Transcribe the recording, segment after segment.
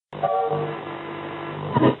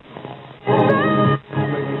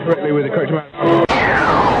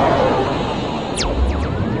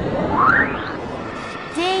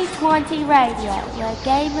Radio, where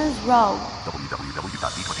gamers roll.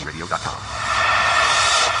 www.d20radio.com.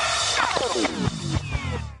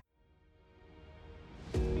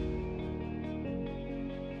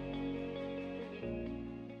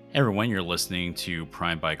 Hey everyone, you're listening to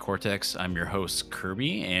Prime by Cortex. I'm your host,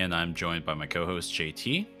 Kirby, and I'm joined by my co-host,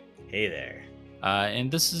 JT. Hey there. And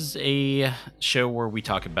this is a show where we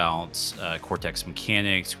talk about Cortex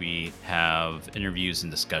mechanics. We have interviews and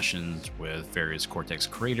discussions with various Cortex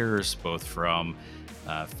creators, both from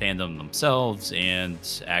fandom themselves and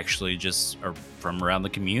actually just from around the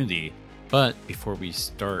community. But before we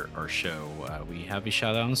start our show, we have a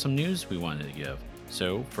shout out on some news we wanted to give.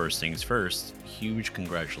 So, first things first, huge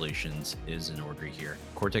congratulations is in order here.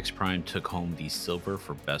 Cortex Prime took home the silver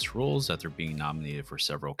for best rules after being nominated for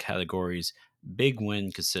several categories. Big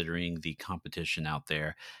win considering the competition out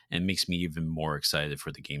there, and makes me even more excited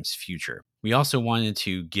for the game's future. We also wanted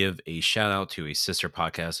to give a shout out to a sister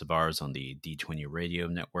podcast of ours on the D20 Radio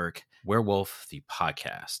Network, Werewolf the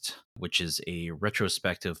Podcast, which is a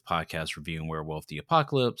retrospective podcast reviewing Werewolf the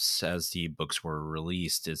Apocalypse as the books were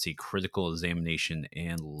released. It's a critical examination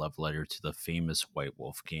and love letter to the famous White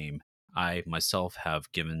Wolf game. I myself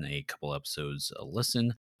have given a couple episodes a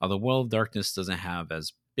listen. Although Well of Darkness doesn't have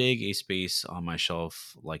as big a space on my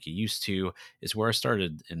shelf like it used to, is where I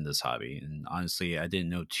started in this hobby. And honestly, I didn't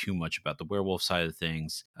know too much about the werewolf side of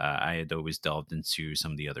things. I had always delved into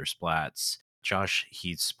some of the other splats. Josh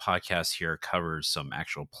Heath's podcast here covers some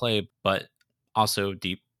actual play, but also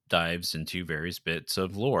deep dives into various bits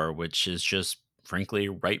of lore, which is just frankly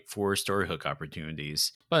ripe for story hook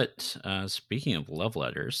opportunities. But speaking of love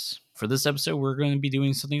letters, for this episode, we're going to be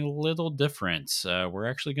doing something a little different. We're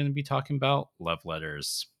actually going to be talking about love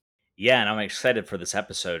letters. Yeah, and I'm excited for this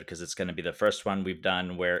episode because it's going to be the first one we've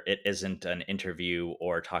done where it isn't an interview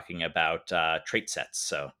or talking about trait sets.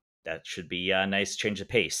 So that should be a nice change of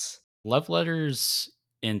pace. Love letters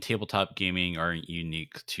in tabletop gaming aren't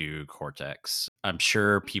unique to Cortex. I'm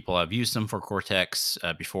sure people have used them for Cortex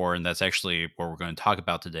before, and that's actually what we're going to talk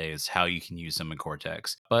about today is how you can use them in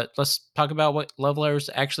Cortex. But let's talk about what love letters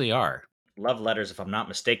actually are. Love letters, if I'm not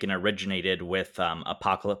mistaken, originated with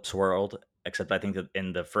Apocalypse World, except I think that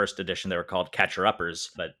in the first edition they were called Catcher Uppers,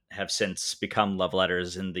 but have since become love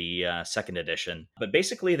letters in the second edition. But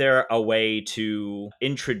basically, they're a way to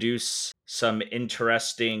introduce some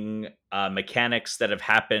interesting mechanics that have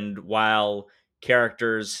happened while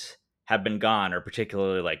characters have been gone, or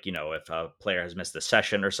particularly like, if a player has missed a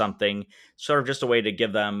session or something, sort of just a way to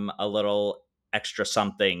give them a little extra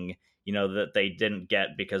something that they didn't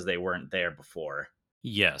get because they weren't there before.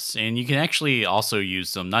 Yes, and you can actually also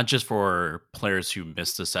use them not just for players who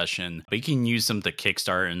missed a session, but you can use them to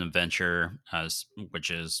kickstart an adventure, which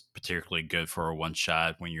is particularly good for a one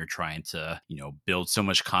shot when you're trying to, build so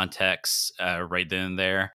much context right then and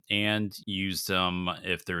there, and use them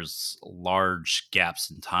if there's large gaps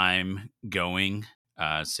in time going.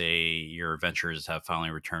 Say your adventurers have finally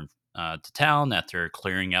returned to town after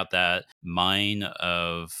clearing out that mine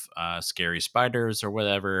of scary spiders or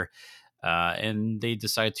whatever. And they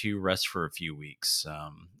decide to rest for a few weeks,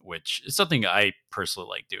 which is something I personally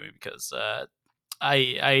like doing because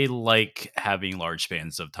I like having large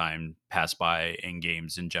spans of time pass by in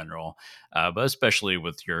games in general, but especially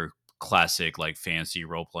with your classic like fantasy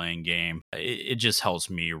role playing game, it just helps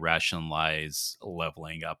me rationalize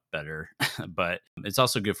leveling up better. But it's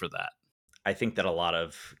also good for that. I think that a lot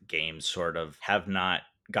of games sort of have not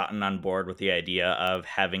gotten on board with the idea of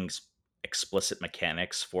having explicit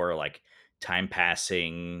mechanics for like time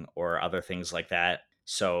passing or other things like that.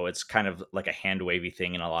 So it's kind of like a hand wavy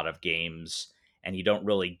thing in a lot of games, and you don't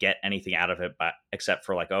really get anything out of it, but except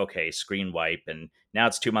for like, okay, screen wipe, and now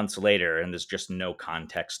it's 2 months later, and there's just no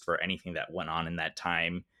context for anything that went on in that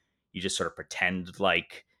time. You just sort of pretend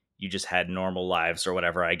like you just had normal lives or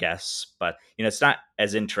whatever, I guess. But it's not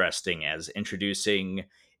as interesting as introducing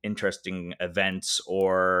interesting events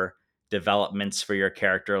or developments for your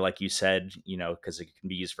character, like you said, because it can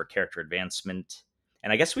be used for character advancement.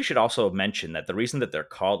 And I guess we should also mention that the reason that they're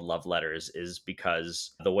called love letters is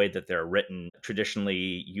because the way that they're written,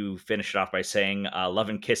 traditionally, you finish it off by saying, love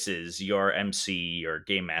and kisses, your MC, your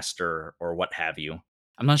game master, or what have you.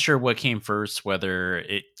 I'm not sure what came first, whether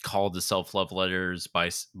it called itself Love Letters by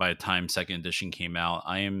the time second edition came out.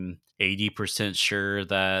 I am 80% sure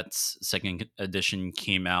that second edition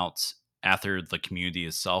came out after the community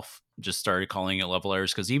itself just started calling it Love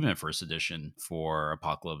Letters, because even in first edition for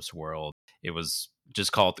Apocalypse World, it was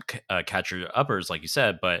just called Catcher Uppers, like you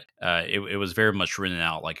said, but it was very much written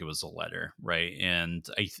out like it was a letter, right? And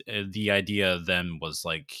the idea then was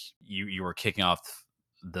like you were kicking off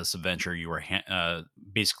this adventure, you were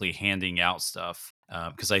basically handing out stuff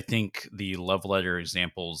Because I think the love letter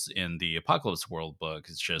examples in the Apocalypse World book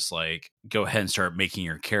is just like, go ahead and start making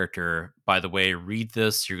your character. By the way, read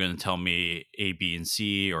this. You're going to tell me A, B, and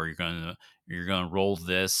C, or you're going to roll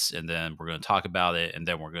this, and then we're going to talk about it, and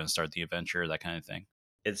then we're going to start the adventure. That kind of thing.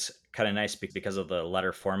 It's kind of nice because of the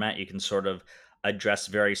letter format. You can sort of address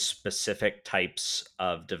very specific types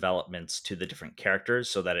of developments to the different characters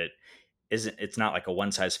so that it's not like a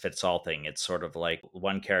one size fits all thing. It's sort of like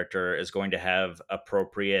one character is going to have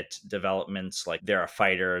appropriate developments, like they're a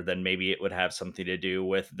fighter, then maybe it would have something to do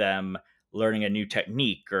with them learning a new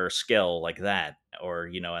technique or skill like that. Or,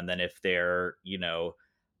 and then if they're,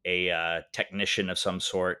 a technician of some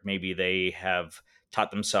sort, maybe they have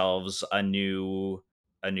taught themselves a new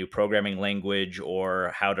programming language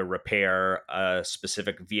or how to repair a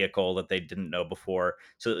specific vehicle that they didn't know before.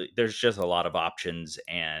 So there's just a lot of options,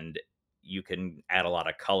 and you can add a lot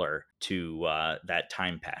of color to that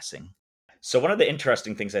time passing. So one of the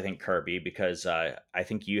interesting things, I think, Kirby, because I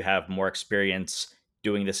think you have more experience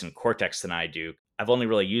doing this in Cortex than I do. I've only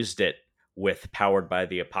really used it with Powered by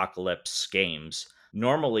the Apocalypse games.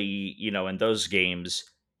 Normally, in those games,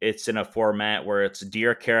 it's in a format where it's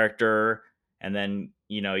dear character, and then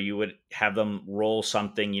you would have them roll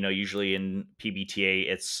something. Usually in PBTA,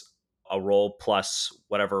 it's a roll plus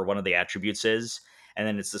whatever one of the attributes is, and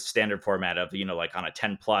then it's the standard format of like on a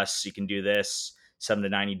 10 plus you can do this, 7 to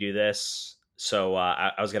 9 you do this. So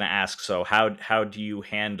I was going to ask, so how do you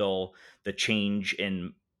handle the change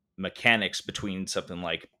in mechanics between something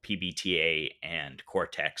like PBTA and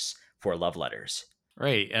Cortex for love letters?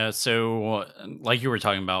 Right. Like you were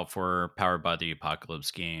talking about for Powered by the Apocalypse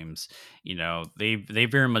games, they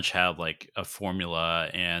very much have like a formula,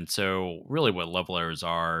 and so really, what levelers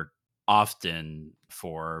are often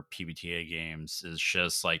for PBTA games is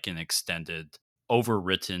just like an extended,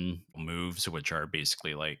 overwritten moves, which are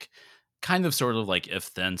basically like kind of sort of like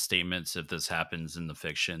if then statements. If this happens in the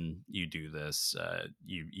fiction, you do this.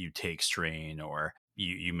 You take strain, or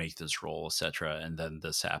you make this roll, etc., and then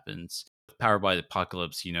this happens. Powered by the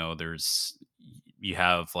Apocalypse, there's you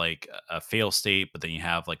have like a fail state, but then you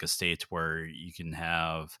have like a state where you can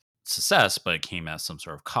have success, but it came at some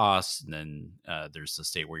sort of cost. And then there's the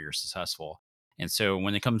state where you're successful. And so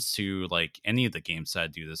when it comes to like any of the games that I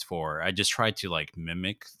do this for, I just try to like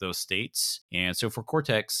mimic those states. And so for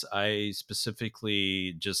Cortex, I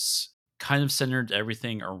specifically just kind of centered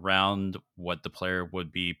everything around what the player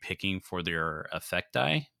would be picking for their effect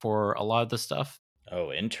die for a lot of the stuff.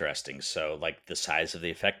 Oh, interesting. So like the size of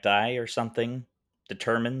the effect die or something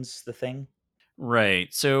determines the thing?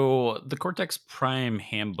 Right. So the Cortex Prime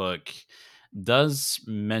handbook does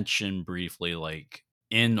mention briefly, like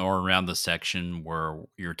in or around the section where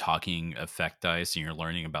you're talking effect dice and you're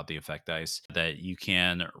learning about the effect dice, that you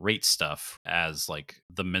can rate stuff as like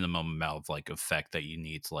the minimum amount of like effect that you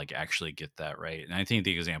need to like actually get that right. And I think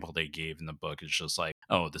the example they gave in the book is just like,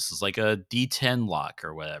 oh, this is like a D10 lock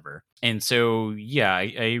or whatever. And so, yeah,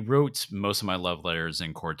 I wrote most of my love letters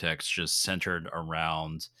in Cortex just centered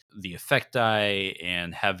around the effect die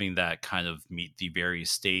and having that kind of meet the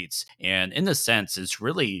various states. And in a sense, it's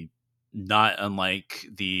really not unlike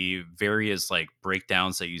the various like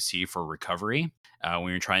breakdowns that you see for recovery when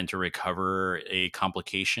you're trying to recover a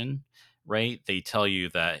complication, right? They tell you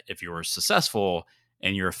that if you were successful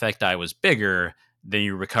and your effect die was bigger, then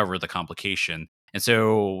you recover the complication. And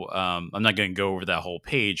so I'm not going to go over that whole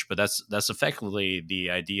page, but that's effectively the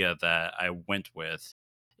idea that I went with.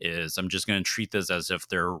 Is I'm just going to treat this as if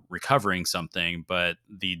they're recovering something, but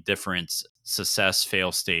the different success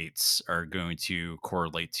fail states are going to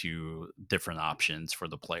correlate to different options for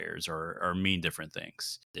the players, or mean different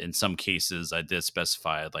things. In some cases, I did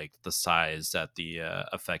specify like the size that the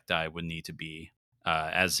effect die would need to be,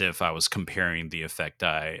 as if I was comparing the effect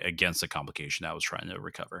die against the complication I was trying to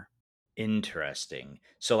recover. Interesting.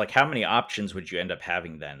 So, like, how many options would you end up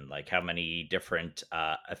having then? Like, how many different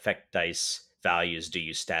effect dice values do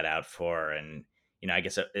you stat out for? And I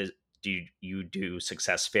guess do you do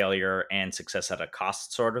success, failure, and success at a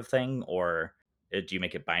cost sort of thing, or do you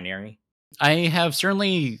make it binary? I have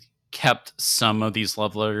certainly kept some of these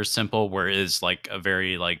love letters simple, where it is like a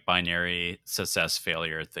very like binary success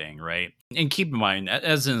failure thing, right? And keep in mind,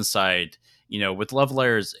 as an aside, with love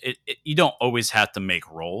letters, you don't always have to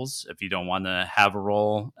make rolls if you don't want to have a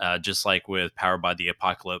roll. Just like with Powered by the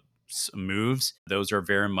Apocalypse moves, those are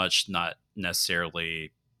very much not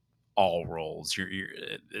necessarily all rolls.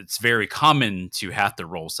 It's very common to have to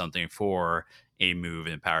roll something for a move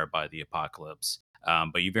empowered by the Apocalypse.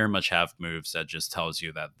 But you very much have moves that just tells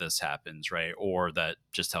you that this happens, right? Or that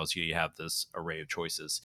just tells you have this array of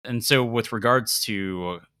choices. And so, with regards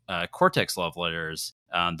to Cortex love letters,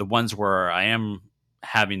 the ones where I am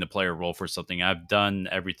having the player roll for something. I've done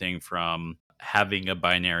everything from having a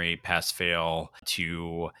binary pass fail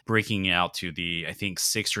to breaking it out to the, I think,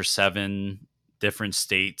 6 or 7 different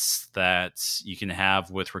states that you can have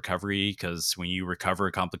with recovery, because when you recover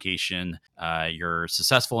a complication, you're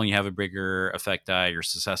successful and you have a bigger effect die. You're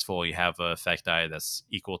successful, you have an effect die that's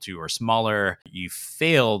equal to or smaller. You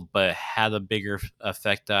failed but had a bigger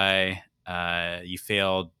effect die. You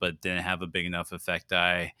failed but didn't have a big enough effect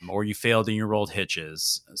die, or you failed and you rolled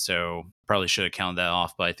hitches. So probably should have counted that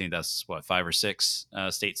off, but I think that's what, 5 or 6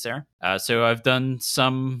 states there. So I've done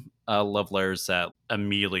some love letters that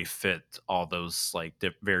immediately fit all those like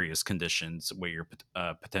various conditions where you're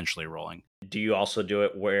potentially rolling. Do you also do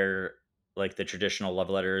it where, like the traditional love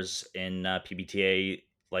letters in PBTA,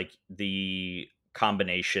 like the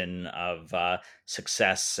combination of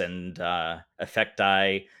success and effect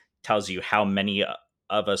die tells you how many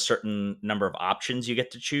of a certain number of options you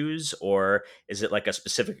get to choose, or is it like a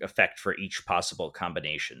specific effect for each possible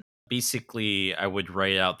combination? Basically, I would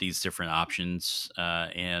write out these different options,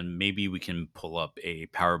 and maybe we can pull up a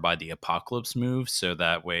Power by the Apocalypse move, so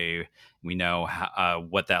that way we know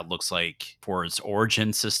what that looks like for its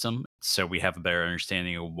origin system. So we have a better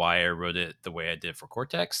understanding of why I wrote it the way I did for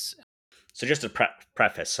Cortex. So, just to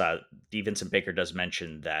preface, D. Vincent Baker does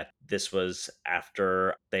mention that this was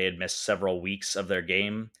after they had missed several weeks of their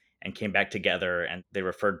game and came back together, and they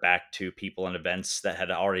referred back to people and events that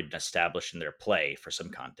had already been established in their play for some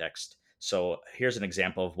context. So, here's an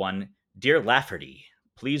example of one. Dear Lafferty,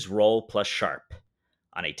 please roll plus sharp.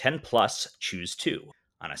 On a 10 plus, choose 2.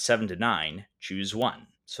 On a 7 to 9, choose 1.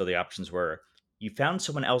 So the options were: you found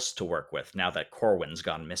someone else to work with now that Corwin's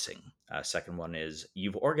gone missing. Second one is: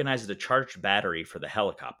 you've organized a charged battery for the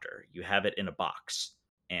helicopter. You have it in a box.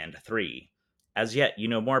 And 3, as yet, you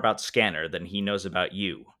know more about Scanner than he knows about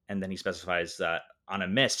you. And then he specifies that on a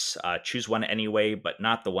miss, choose one anyway, but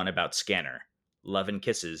not the one about Scanner. Love and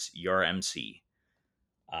kisses, your MC.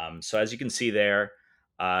 So as you can see there,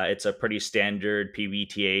 it's a pretty standard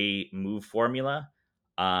PBTA move formula,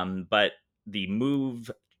 but the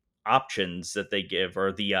move options that they give,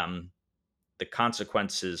 or the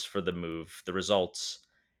consequences for the move, the results,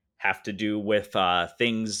 have to do with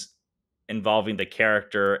things involving the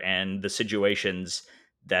character and the situations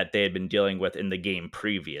that they had been dealing with in the game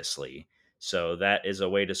previously. So that is a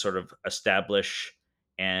way to sort of establish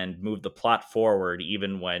and move the plot forward,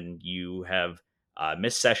 even when you have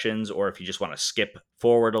missed sessions, or if you just want to skip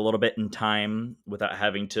forward a little bit in time without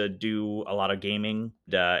having to do a lot of gaming.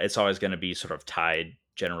 It's always going to be sort of tied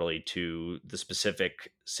generally to the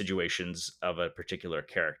specific situations of a particular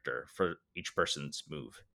character for each person's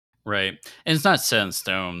move. Right. And it's not set in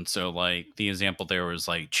stone. So, like, the example there was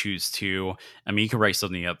like choose 2. I mean, you can write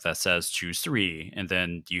something up that says choose 3, and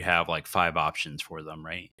then you have like 5 options for them,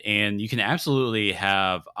 right? And you can absolutely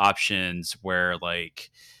have options where,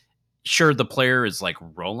 like, sure, the player is like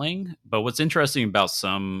rolling, but what's interesting about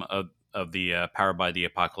some of the Power by the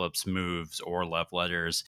Apocalypse moves or love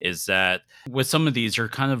letters is that with some of these, you're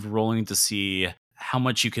kind of rolling to see how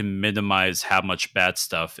much you can minimize how much bad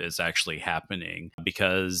stuff is actually happening,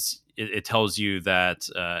 because it tells you that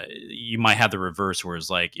you might have the reverse, where it's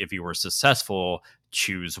like if you were successful,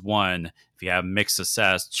 choose 1. If you have mixed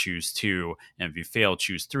success, choose 2. And if you fail,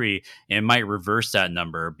 choose 3. And it might reverse that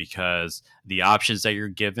number because the options that you're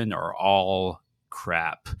given are all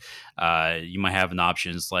crap. You might have an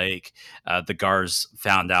options like the guards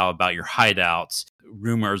found out about your hideouts.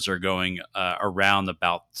 Rumors are going around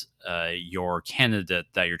about your candidate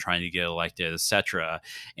that you're trying to get elected, etc.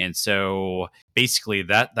 And so basically,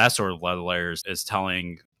 that sort of letter layers is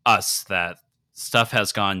telling us that stuff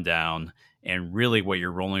has gone down, and really what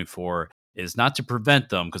you're rolling for is not to prevent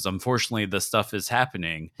them, because unfortunately the stuff is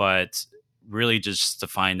happening, but really just to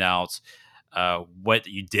find out what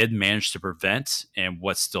you did manage to prevent and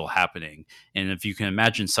what's still happening. And if you can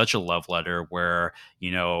imagine such a love letter where,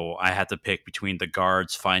 I had to pick between the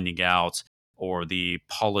guards finding out or the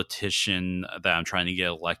politician that I'm trying to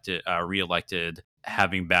get reelected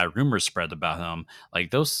having bad rumors spread about him,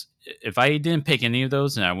 like those, if I didn't pick any of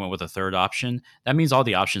those and I went with a third option, that means all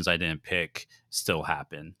the options I didn't pick still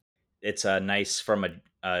happen. It's nice from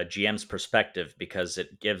a GM's perspective because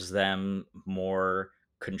it gives them more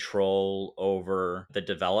control over the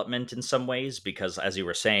development in some ways. Because, as you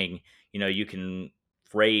were saying, you can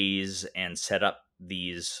phrase and set up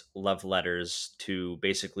these love letters to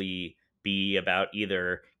basically be about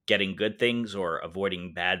either getting good things or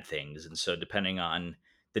avoiding bad things. And so, depending on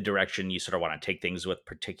the direction you sort of want to take things with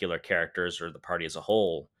particular characters or the party as a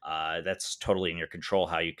whole, that's totally in your control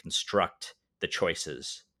how you construct the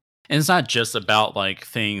choices. And it's not just about like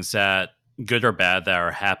things that good or bad, that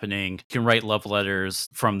are happening. You can write love letters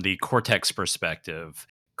from the Cortex perspective,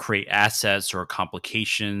 create assets or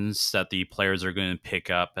complications that the players are going to pick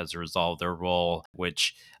up as a result of their role,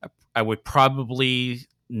 which I would probably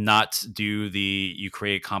not do the you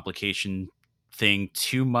create complication thing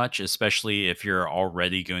too much, especially if you're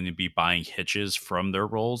already going to be buying hitches from their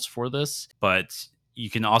roles for this. But you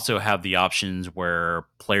can also have the options where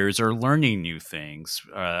players are learning new things,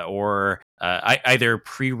 or either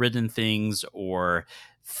pre-written things or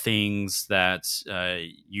things that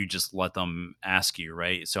you just let them ask you,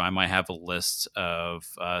 right? So I might have a list of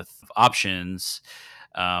options,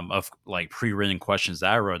 of like pre-written questions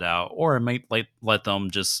that I wrote out, or I might let them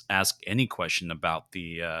just ask any question about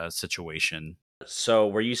the situation. So,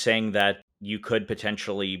 were you saying that you could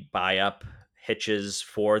potentially buy up hitches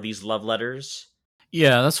for these love letters?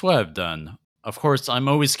 Yeah, that's what I've done. Of course, I'm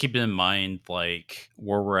always keeping in mind like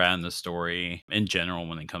where we're at in the story in general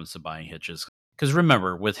when it comes to buying hitches. Because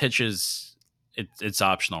remember, with hitches, it's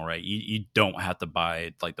optional, right? You don't have to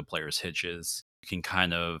buy like the player's hitches. You can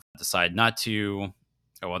kind of decide not to.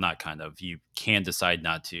 Well, not kind of. You can decide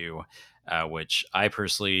not to, which I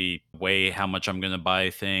personally weigh how much I'm going to buy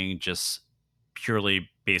a thing just purely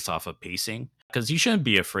based off of pacing, because you shouldn't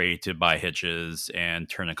be afraid to buy hitches and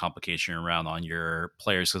turn a complication around on your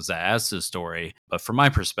players, because that adds to the story. But from my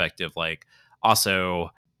perspective, like,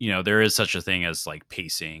 also, there is such a thing as like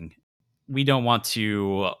pacing. We don't want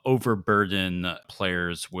to overburden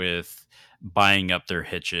players with buying up their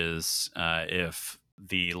hitches, if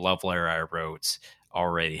the love letter I wrote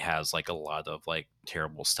already has like a lot of like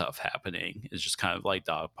terrible stuff happening. It's just kind of like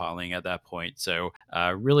dogpiling at that point. So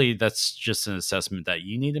really, that's just an assessment that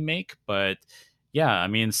you need to make. But yeah, I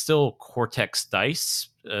mean, it's still Cortex dice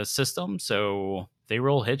system, so they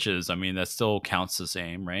roll hitches. I mean, that still counts the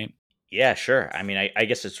same, right? Yeah, sure. I mean, I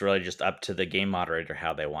guess it's really just up to the game moderator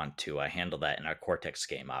how they want to handle that in our Cortex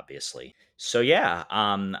game, obviously. So yeah,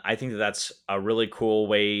 I think that that's a really cool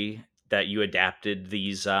way that you adapted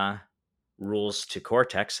these rules to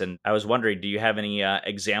Cortex. And I was wondering, do you have any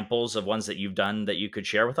examples of ones that you've done that you could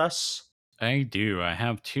share with us? I do. I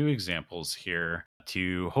have two examples here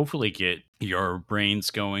to hopefully get your brains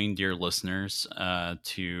going, dear listeners,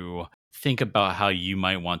 to think about how you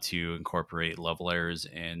might want to incorporate love layers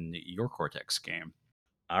in your Cortex game.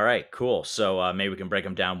 All right, cool. So maybe we can break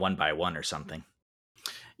them down one by one or something.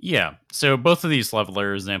 Yeah, so both of these love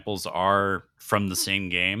layer examples are from the same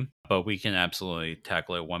game, but we can absolutely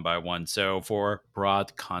tackle it one by one. So, for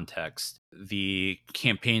broad context, the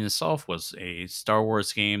campaign itself was a Star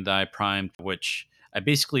Wars game that I primed, which I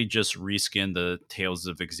basically just reskinned the Tales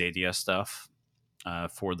of Exadia stuff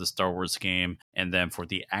for the Star Wars game, and then for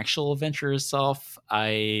the actual adventure itself,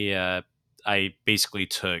 I basically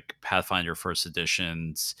took Pathfinder First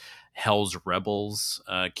Edition's Hell's Rebels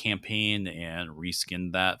campaign and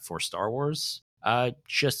reskinned that for Star Wars.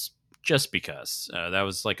 Just because that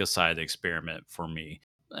was like a side experiment for me,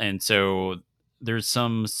 and so there's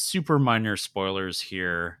some super minor spoilers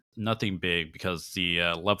here. Nothing big, because the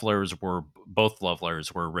levelers were both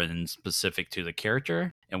levelers were written specific to the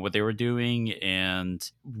character and what they were doing,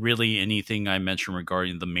 and really anything I mentioned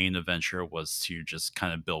regarding the main adventure was to just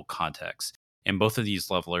kind of build context. And both of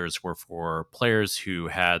these love letters were for players who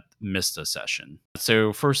had missed a session.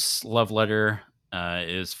 So, first love letter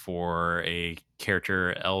is for a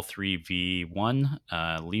character L3V1,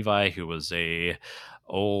 Levi, who was a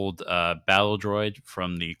old battle droid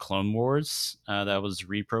from the Clone Wars that was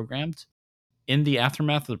reprogrammed. In the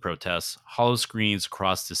aftermath of the protests, hollow screens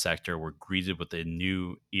across the sector were greeted with a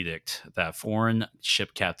new edict that foreign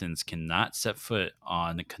ship captains cannot set foot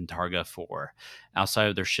on Kantarga 4 outside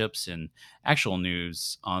of their ships, and actual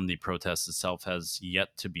news on the protest itself has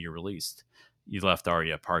yet to be released. You left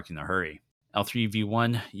Arya parked in a hurry.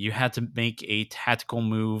 L3V1, you had to make a tactical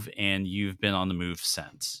move, and you've been on the move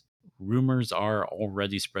since. Rumors are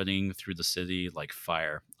already spreading through the city like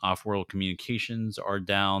fire. Off world communications are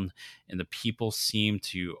down, and the people seem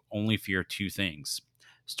to only fear two things: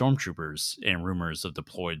 stormtroopers and rumors of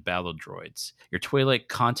deployed battle droids. Your Twilight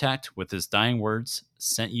contact, with his dying words,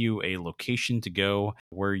 sent you a location to go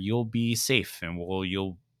where you'll be safe and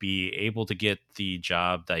you'll be able to get the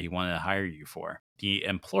job that he wanted to hire you for. The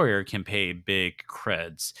employer can pay big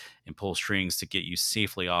creds and pull strings to get you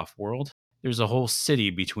safely off world. There's a whole city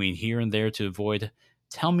between here and there to avoid.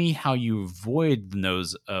 Tell me how you avoid the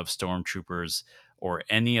nose of stormtroopers or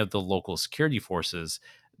any of the local security forces,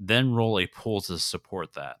 then roll a pool to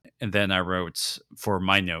support that. And then I wrote for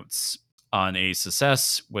my notes: On a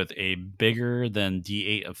success with a bigger than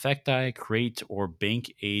D8 effect die, create or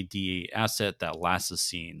bank a D8 asset that lasts a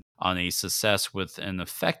scene. On a success with an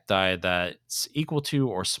effect die that's equal to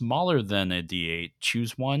or smaller than a D8,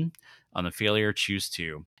 choose one. On a failure, choose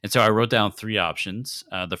two. And so I wrote down three options.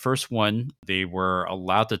 The first one, they were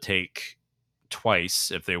allowed to take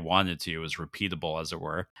twice if they wanted to. It was repeatable, as it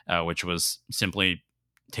were, which was simply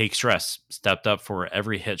take stress, stepped up for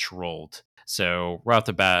every hitch rolled. So right off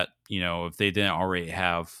the bat, if they didn't already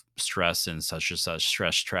have stress in such and such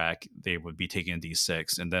stress track, they would be taking a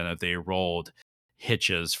D6. And then if they rolled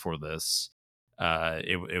hitches for this,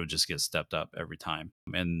 it would just get stepped up every time.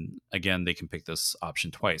 And again, they can pick this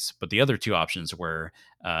option twice. But the other two options were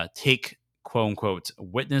take quote unquote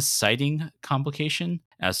witness sighting complication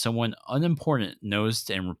as someone unimportant nosed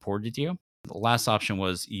and reported you. The last option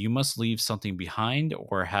was you must leave something behind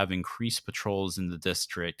or have increased patrols in the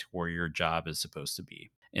district where your job is supposed to be.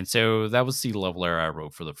 And so that was the leveler I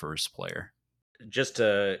wrote for the first player. Just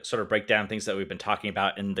to sort of break down things that we've been talking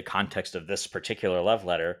about in the context of this particular love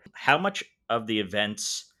letter, how much of the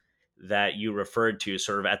events that you referred to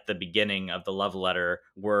sort of at the beginning of the love letter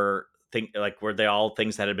were they all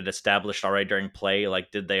things that had been established already during play? Like,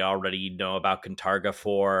 did they already know about Cantarga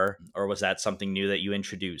 4, or was that something new that you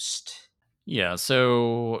introduced? Yeah,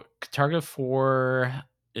 so Target 4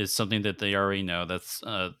 is something that they already know. That's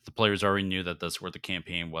the players already knew that that's where the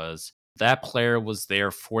campaign was. That player was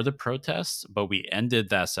there for the protest, but we ended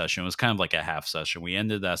that session. It was kind of like a half session. We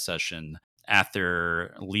ended that session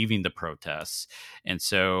after leaving the protests. And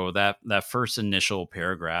so that first initial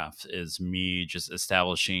paragraph is me just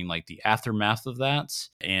establishing like the aftermath of that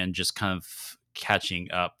and just kind of catching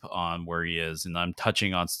up on where he is. And I'm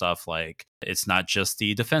touching on stuff like it's not just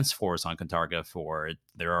the defense force on Cantarga 4,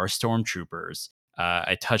 there are stormtroopers.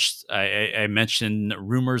 I mentioned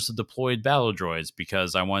rumors of deployed battle droids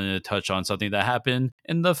because I wanted to touch on something that happened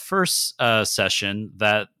in the first session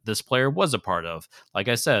that this player was a part of. Like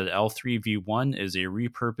I said, L3V1 is a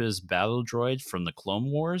repurposed battle droid from the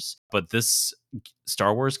Clone Wars, but this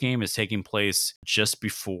Star Wars game is taking place just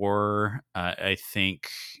before,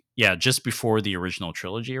 just before the original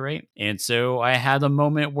trilogy, right? And so I had a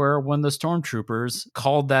moment where when the stormtroopers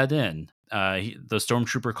called that in, the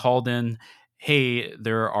stormtrooper called in, hey,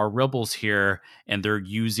 there are rebels here and they're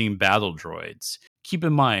using battle droids. Keep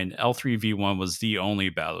in mind, L3V1 was the only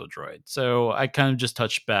battle droid. So I kind of just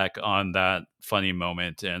touched back on that funny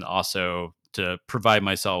moment and also to provide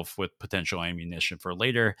myself with potential ammunition for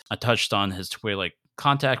later. I touched on his Twi'lek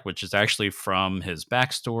contact, which is actually from his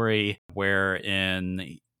backstory,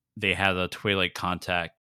 wherein they had a Twi'lek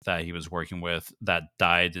contact that he was working with that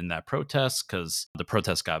died in that protest because the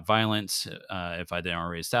protest got violent. If I didn't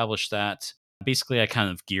already establish that, basically, I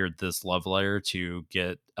kind of geared this love letter to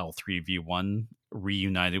get L3V1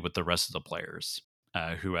 reunited with the rest of the players.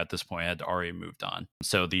 Who at this point had already moved on.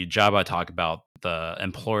 So the job I talk about, the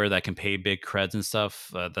employer that can pay big creds and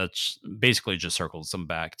stuff, that's basically just circles them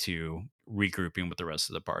back to regrouping with the rest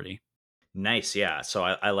of the party. Nice, yeah. So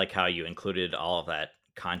I like how you included all of that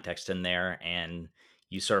context in there, and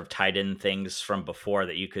you sort of tied in things from before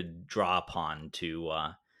that you could draw upon to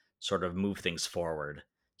sort of move things forward.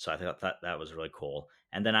 So I thought that was really cool.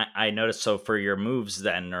 And then I noticed, so for your moves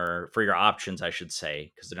then, or for your options, I should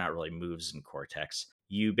say, because they're not really moves in Cortex,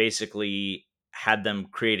 you basically had them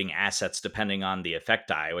creating assets depending on the effect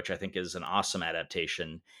die, which I think is an awesome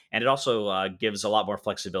adaptation, and it also gives a lot more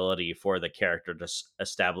flexibility for the character to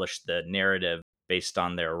establish the narrative based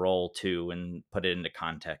on their role too, and put it into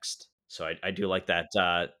context. So I do like that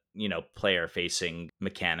player facing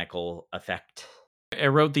mechanical effect. I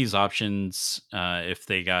wrote these options if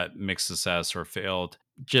they got mixed success or failed,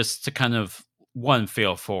 just to kind of one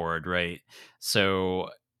fail forward, right? So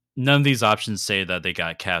none of these options say that they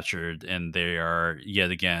got captured and they are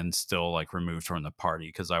yet again still like removed from the party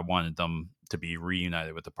because I wanted them to be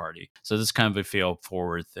reunited with the party. So this is kind of a fail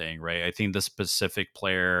forward thing, right? I think the specific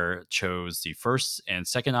player chose the first and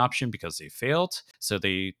second option because they failed. So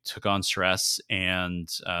they took on stress and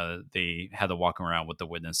they had to walk around with the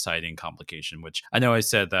witness sighting complication, which I know I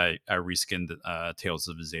said that I reskinned Tales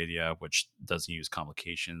of Azadia, which doesn't use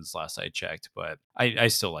complications last I checked, but I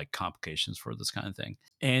still like complications for this kind of thing.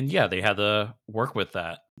 And yeah, they had to work with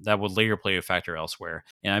that. That would later play a factor elsewhere.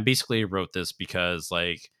 And I basically wrote this because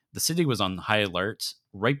like the city was on high alert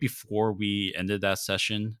right before we ended that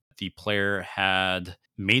session. The player had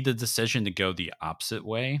made the decision to go the opposite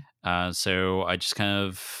way. So I just kind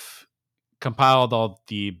of compiled all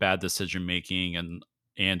the bad decision making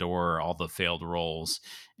and or all the failed rolls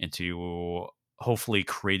into hopefully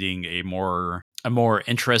creating a more a more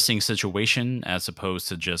interesting situation as opposed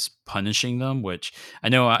to just punishing them, which I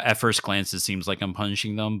know at first glance it seems like I'm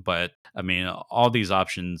punishing them, but I mean, all these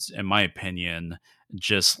options, in my opinion,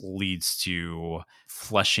 just leads to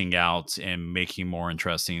fleshing out and making more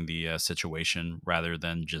interesting the situation rather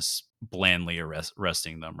than just blandly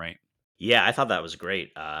arresting them, right? Yeah, I thought that was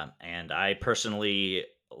great. And I personally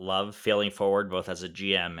love failing forward both as a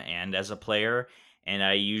GM and as a player. And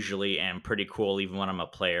I usually am pretty cool, even when I'm a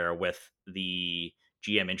player, with the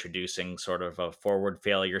GM introducing sort of a forward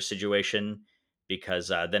failure situation, because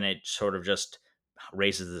then it sort of just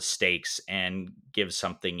raises the stakes and gives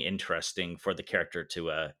something interesting for the character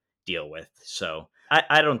to deal with. So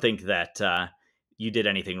I don't think that you did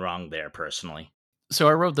anything wrong there, personally. So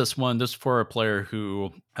I wrote this one. This for a player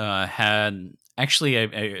who had actually,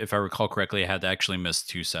 if I recall correctly, had actually missed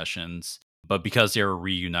 2 sessions. But because they were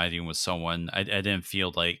reuniting with someone, I didn't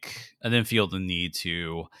feel like I didn't feel the need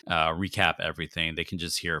to recap everything. They can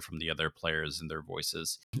just hear from the other players and their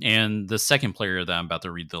voices. And the second player that I'm about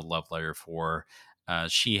to read the love letter for,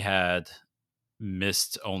 she had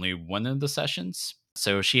missed only one of the sessions.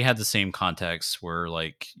 So she had the same context where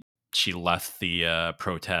like she left the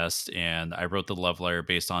protest, and I wrote the love letter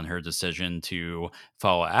based on her decision to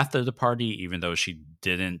follow after the party, even though she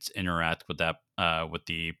didn't interact with that with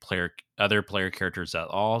the other player characters at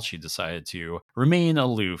all. She decided to remain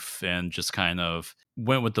aloof and just kind of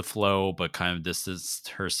went with the flow, but kind of distanced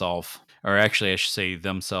herself, or actually, I should say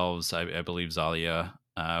themselves. I believe Zalia,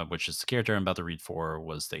 which is the character I'm about to read for,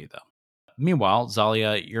 was they them. Meanwhile,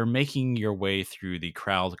 Zalia, you're making your way through the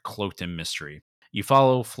crowd cloaked in mystery. You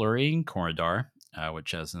follow Flurry and Corridor,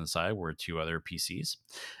 which, as an aside, were two other PCs,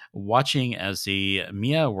 watching as the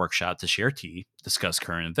Mia workshop to share tea, discuss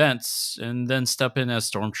current events, and then step in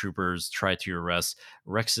as stormtroopers try to arrest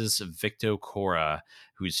Rex's Victo Cora,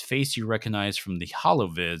 whose face you recognize from the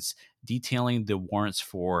holovids detailing the warrants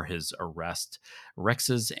for his arrest.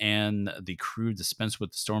 Rex's and the crew dispense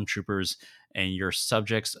with the stormtroopers, and your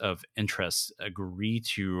subjects of interest agree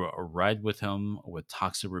to ride with him with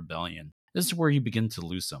Toxic Rebellion. This is where you begin to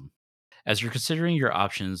lose them. As you're considering your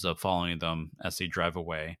options of following them as they drive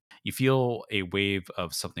away, you feel a wave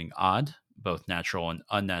of something odd, both natural and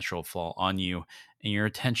unnatural, fall on you, and your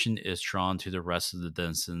attention is drawn to the rest of the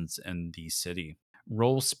denizens in the city.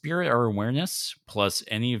 Roll spirit or awareness plus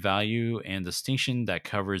any value and distinction that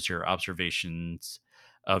covers your observations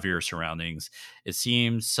of your surroundings. It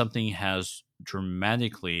seems something has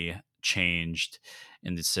dramatically changed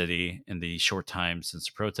in the city in the short time since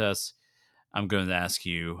the protests. I'm going to ask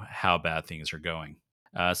you how bad things are going.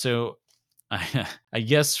 So I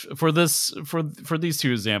guess for these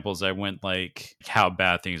two examples, I went like how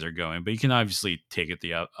bad things are going, but you can obviously take it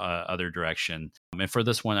the other direction. And for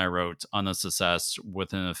this one, I wrote on a success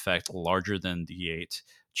with an effect larger than D8,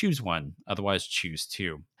 choose one. Otherwise, choose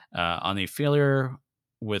two. On a failure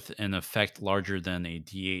with an effect larger than a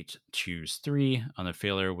D8, choose three. On a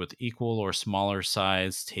failure with equal or smaller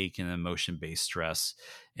size, take an emotion-based stress.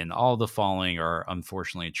 And all the following are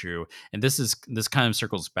unfortunately true. And this kind of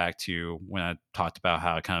circles back to when I talked about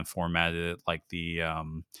how I kind of formatted it like the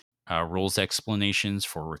rules explanations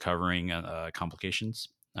for recovering complications.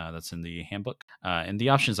 That's in the handbook. And the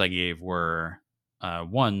options I gave were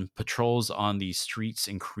one, patrols on the streets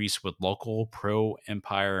increase with local pro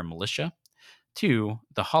empire militia. Two,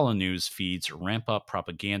 the Hollow News feeds ramp up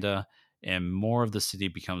propaganda and more of the city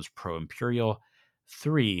becomes pro imperial.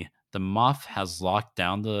 Three, the Moth has locked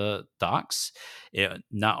down the docks. It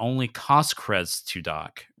not only costs creds to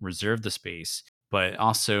dock, reserve the space, but it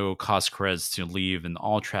also costs creds to leave, and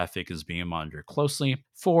all traffic is being monitored closely.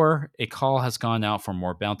 Four, a call has gone out for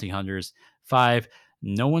more bounty hunters. Five,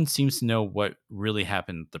 no one seems to know what really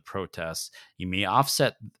happened at the protests. You may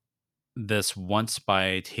offset this once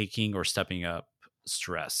by taking or stepping up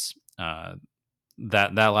stress.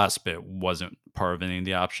 That last bit wasn't part of any of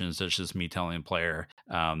the options. It's just me telling the player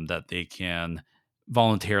that they can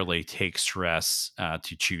voluntarily take stress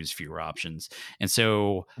to choose fewer options. And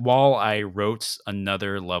so while I wrote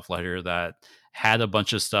another love letter that had a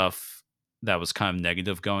bunch of stuff that was kind of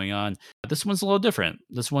negative going on, this one's a little different.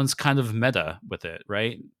 This one's kind of meta with it,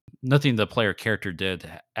 right? Nothing the player character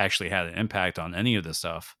did actually had an impact on any of this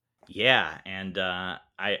stuff. Yeah, and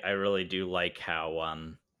I really do like how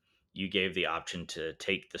you gave the option to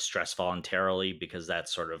take the stress voluntarily, because that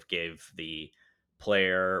sort of gave the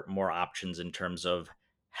player more options in terms of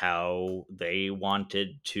how they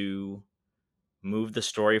wanted to move the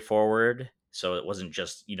story forward. So it wasn't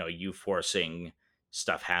just, you forcing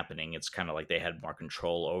stuff happening. It's kind of like they had more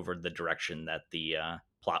control over the direction that the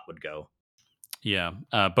plot would go. Yeah,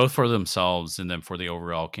 both for themselves and then for the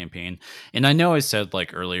overall campaign. And I know I said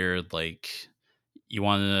like earlier, like You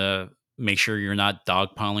want to make sure you're not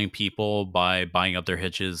dogpiling people by buying up their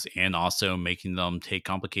hitches and also making them take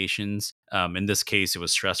complications. In this case, it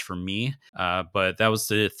was stress for me, but that was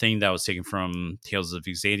the thing that was taken from Tales of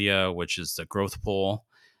Exadia, which is the growth pool,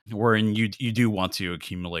 wherein you do want to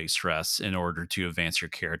accumulate stress in order to advance your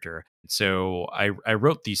character. So I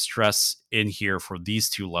wrote the stress in here for these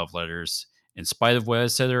two love letters, in spite of what I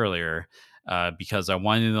said earlier, because I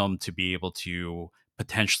wanted them to be able to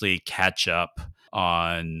potentially catch up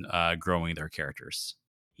on growing their characters.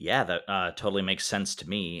 Yeah, that totally makes sense to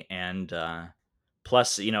me. And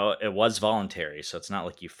plus, it was voluntary, so it's not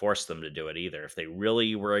like you forced them to do it either. If they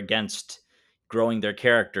really were against growing their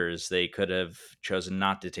characters, they could have chosen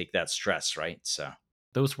not to take that stress, right? So,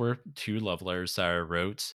 Those were two love letters that I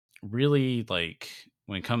wrote. Really, like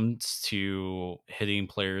when it comes to hitting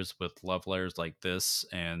players with love letters like this,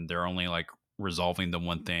 and they're only like resolving the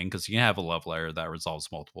one thing, because you can have a love letter that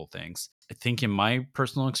resolves multiple things. I think in my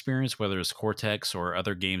personal experience, whether it's Cortex or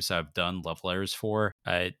other games that I've done love letters for,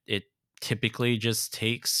 it typically just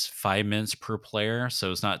takes 5 minutes per player.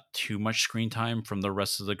 So it's not too much screen time from the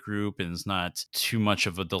rest of the group, and it's not too much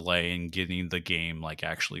of a delay in getting the game like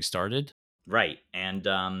actually started. right. And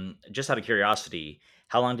just out of curiosity,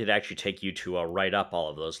 how long did it actually take you to write up all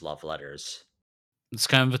of those love letters? It's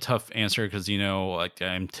kind of a tough answer because, like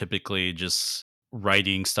I'm typically just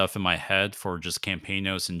writing stuff in my head for just campaign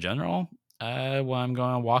notes in general when I'm going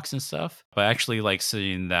on walks and stuff. But actually, like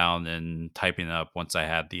sitting down and typing it up once I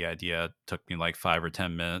had the idea took me like 5 or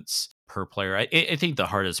 10 minutes per player. I think the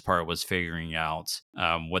hardest part was figuring out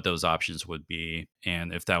what those options would be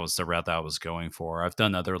and if that was the route that I was going for. I've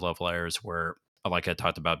done other love layers where, like I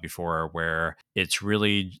talked about before, where it's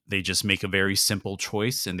really they just make a very simple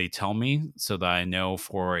choice and they tell me so that I know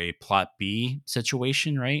for a plot B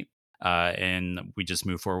situation, right? And we just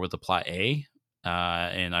move forward with the plot A.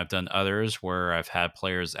 And I've done others where I've had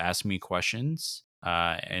players ask me questions,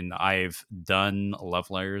 and I've done love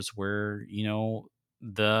layers where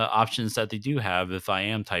the options that they do have, if I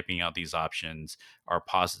am typing out these options, are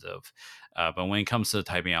positive. But when it comes to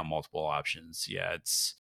typing out multiple options, yeah,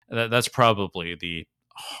 that's probably the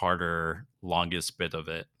harder, longest bit of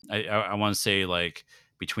it. I want to say like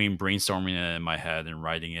between brainstorming it in my head and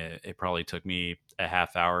writing it, it probably took me a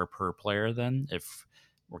half hour per player. Then, if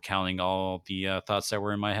we're counting all the thoughts that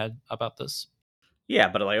were in my head about this. Yeah,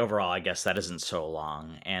 but like overall, I guess that isn't so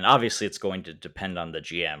long, and obviously, it's going to depend on the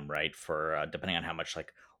GM, right? For depending on how much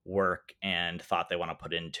like work and thought they want to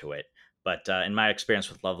put into it. But in my experience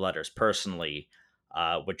with love letters, personally,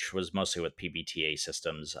 which was mostly with PBTA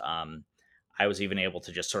systems, I was even able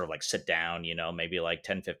to just sort of like sit down, maybe like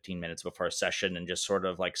 10, 15 minutes before a session, and just sort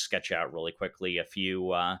of like sketch out really quickly a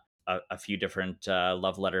few different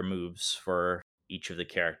love letter moves for each of the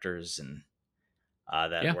characters, and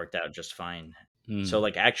that Yeah. worked out just fine. So, Mm.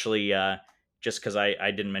 like, actually, just because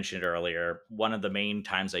I didn't mention it earlier, one of the main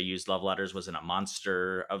times I used love letters was in a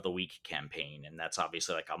Monster of the Week campaign, and that's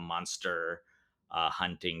obviously like a monster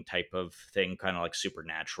hunting type of thing, kind of like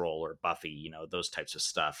Supernatural or Buffy, those types of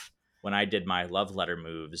stuff. When I did my love letter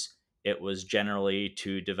moves, it was generally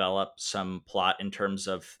to develop some plot in terms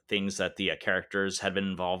of things that the characters had been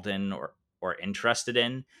involved in or interested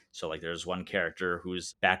in. So like there's one character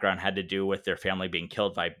whose background had to do with their family being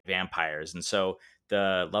killed by vampires. And so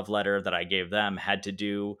the love letter that I gave them had to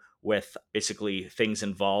do with basically things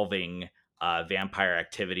involving vampire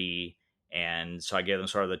activity. And so I gave them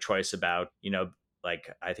sort of the choice about, like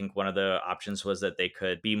I think one of the options was that they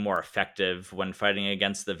could be more effective when fighting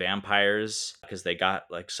against the vampires because they got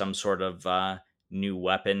like some sort of new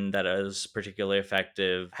weapon that is particularly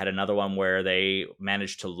effective. Had another one where they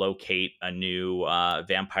managed to locate a new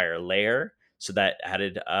vampire lair. So that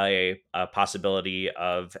added a possibility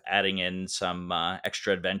of adding in some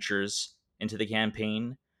extra adventures into the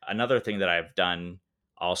campaign. Another thing that I've done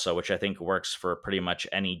also, which I think works for pretty much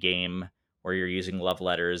any game where you're using love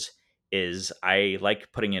letters, is I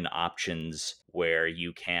like putting in options where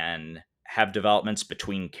you can have developments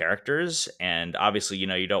between characters. And obviously,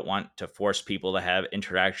 you don't want to force people to have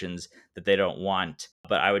interactions that they don't want.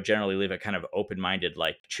 But I would generally leave it kind of open minded,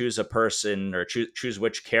 like choose a person or choose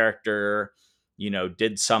which character,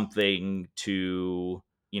 did something to,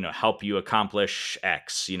 help you accomplish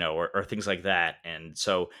X, or things like that. And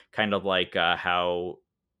so, kind of like how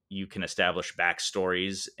you can establish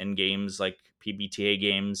backstories in games like PBTA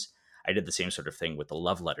games. I did the same sort of thing with the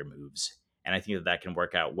love letter moves. And I think that can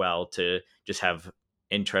work out well to just have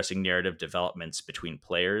interesting narrative developments between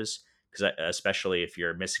players. Because especially if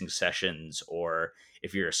you're missing sessions or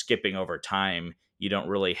if you're skipping over time, you don't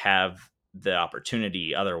really have the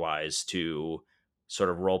opportunity otherwise to sort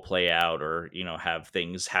of role play out, or have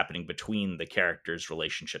things happening between the characters'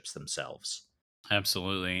 relationships themselves.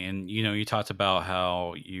 Absolutely. And you talked about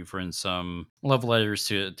how you've written some love letters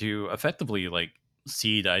to effectively like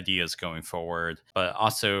seed ideas going forward, but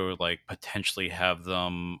also like potentially have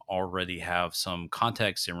them already have some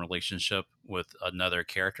context and relationship with another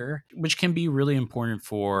character, which can be really important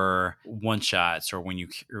for one shots or when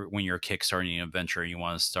you're kickstarting an adventure you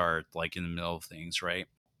want to start like in the middle of things, right?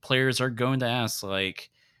 Players are going to ask like,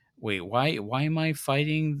 wait, why am I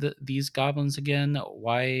fighting these goblins again?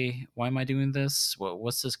 Why am I doing this?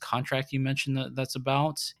 What's this contract you mentioned that's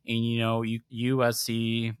about? And you as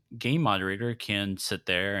the game moderator can sit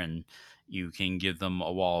there and you can give them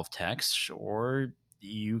a wall of text, or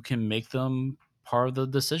you can make them part of the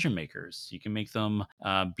decision makers. You can make them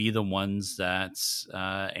be the ones that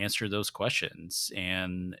answer those questions,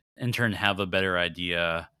 and in turn have a better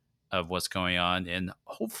idea of what's going on, and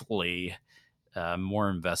hopefully more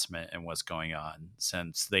investment in what's going on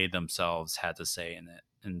since they themselves had to say in it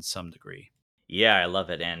in some degree. Yeah, I love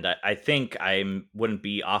it. And I think I wouldn't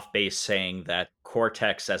be off base saying that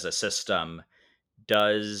Cortex as a system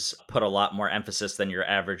does put a lot more emphasis than your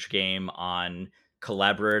average game on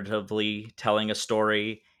collaboratively telling a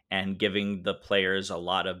story and giving the players a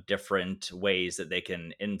lot of different ways that they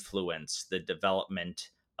can influence the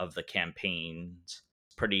development of the campaigns.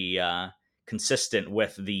 Pretty consistent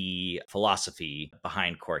with the philosophy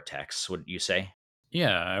behind Cortex, would you say?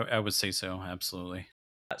 Yeah, I would say so. Absolutely.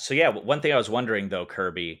 So yeah, one thing I was wondering though,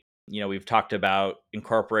 Kirby, we've talked about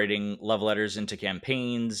incorporating love letters into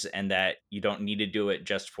campaigns and that you don't need to do it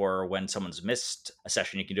just for when someone's missed a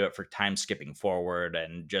session. You can do it for time skipping forward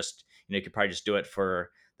and just, you could probably just do it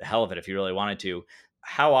for the hell of it if you really wanted to.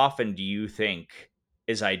 How often do you think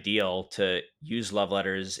is ideal to use love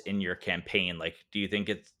letters in your campaign? Like, do you think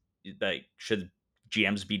it's like, should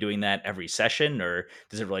GMs be doing that every session, or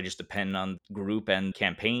does it really just depend on group and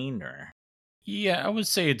campaign, or? Yeah, I would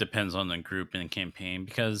say it depends on the group and campaign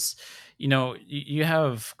because, you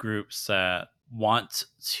have groups that want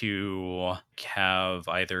to have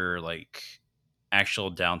either like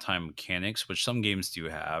actual downtime mechanics, which some games do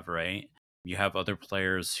have, right? You have other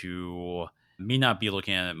players who may not be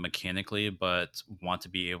looking at it mechanically, but want to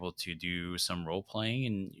be able to do some role playing.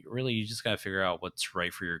 And really, you just got to figure out what's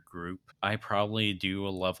right for your group. I probably do a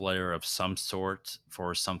love letter of some sort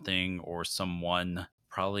for something or someone,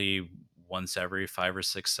 probably once every 5 or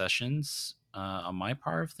 6 sessions on my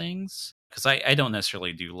part of things. Because I don't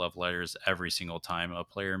necessarily do love letters every single time a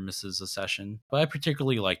player misses a session, but I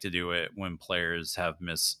particularly like to do it when players have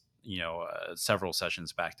missed, several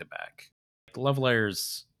sessions back to back. Love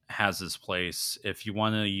letters has its place if you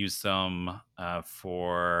want to use them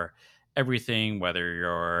for everything, whether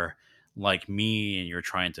you're like me and you're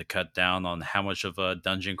trying to cut down on how much of a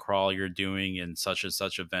dungeon crawl you're doing in such and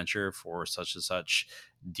such adventure for such and such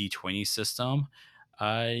D20 system.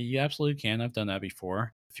 You absolutely can. I've done that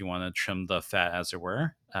before. If you want to trim the fat, as it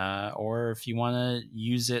were, or if you want to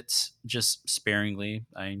use it just sparingly,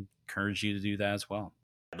 I encourage you to do that as well.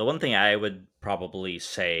 The one thing I would probably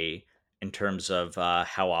say in terms of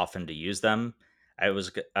how often to use them, I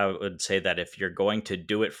would say that if you're going to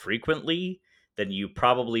do it frequently, then you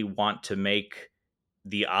probably want to make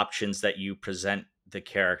the options that you present the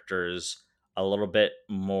characters a little bit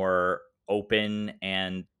more open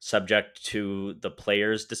and subject to the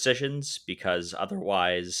player's decisions, because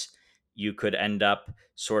otherwise you could end up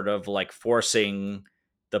sort of like forcing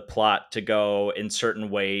the plot to go in certain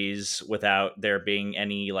ways without there being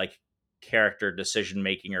any like character decision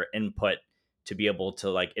making or input to be able to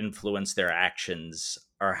like influence their actions,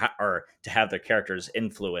 or or to have their characters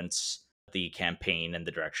influence the campaign and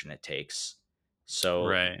the direction it takes. So,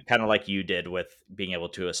 Right. kind of like you did with being able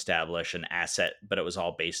to establish an asset, but it was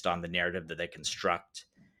all based on the narrative that they construct,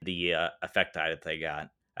 the effect that they got.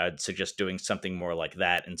 I would suggest doing something more like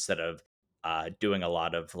that instead of doing a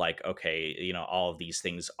lot of like, okay, all of these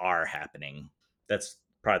things are happening. That's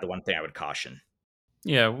probably the one thing I would caution.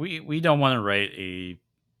 Yeah, we don't want to write a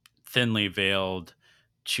thinly veiled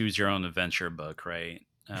choose your own adventure book, right?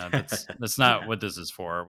 That's not what this is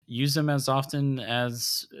for. Use them as often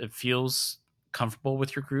as it feels comfortable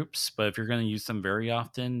with your groups, but if you're going to use them very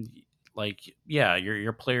often, like yeah,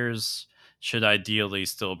 your players should ideally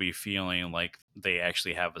still be feeling like they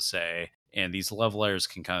actually have a say. And these love letters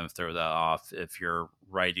can kind of throw that off if you're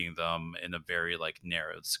writing them in a very like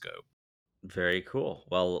narrowed scope. Very cool.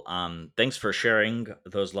 Well, thanks for sharing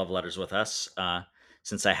those love letters with us.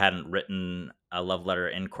 Since I hadn't written a love letter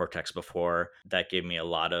in Cortex before, that gave me a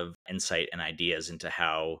lot of insight and ideas into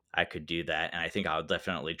how I could do that. And I think I'll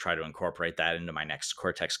definitely try to incorporate that into my next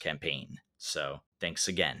Cortex campaign. So thanks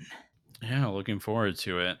again. Yeah, looking forward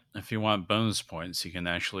to it. If you want bonus points, you can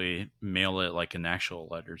actually mail it like an actual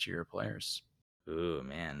letter to your players. Ooh,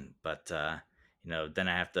 man. But then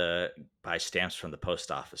I have to buy stamps from the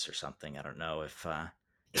post office or something. I don't know if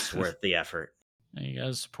it's worth the effort. You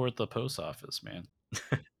guys support the post office, man.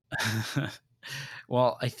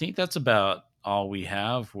 Well, I think that's about all we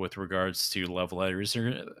have with regards to love letters.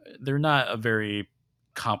 They're not a very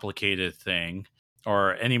complicated thing,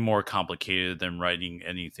 or any more complicated than writing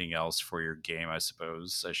anything else for your game, I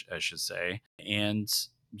suppose I should say. And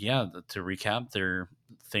yeah, to recap, they're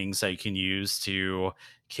things that you can use to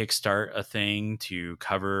kickstart a thing, to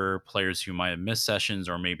cover players who might have missed sessions,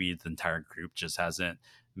 or maybe the entire group just hasn't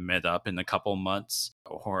met up in a couple months,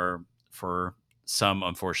 or for some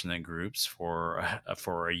unfortunate groups for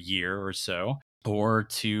a year or so, or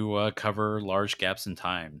to cover large gaps in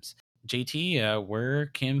times. JT, where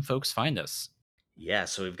can folks find us? Yeah,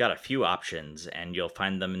 so we've got a few options, and you'll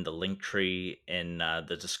find them in the link tree in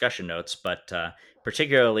the discussion notes. But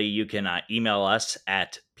particularly, you can email us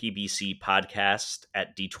at pbcpodcast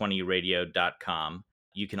at d20radio.com.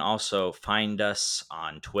 You can also find us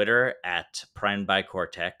on Twitter at Prime by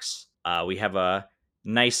Cortex. We have a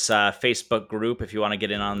nice Facebook group if you want to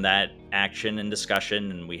get in on that action and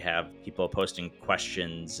discussion. And we have people posting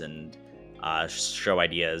questions and show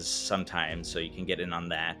ideas sometimes, so you can get in on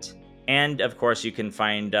that. And of course, you can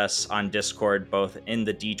find us on Discord, both in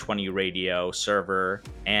the D20 Radio server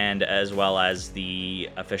and as well as the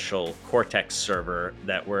official Cortex server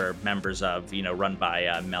that we're members of, run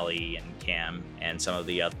by Melly and Cam and some of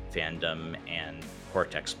the other fandom and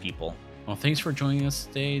Cortex people. Well, thanks for joining us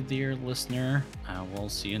today, dear listener. We'll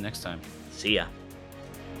see you next time. See ya.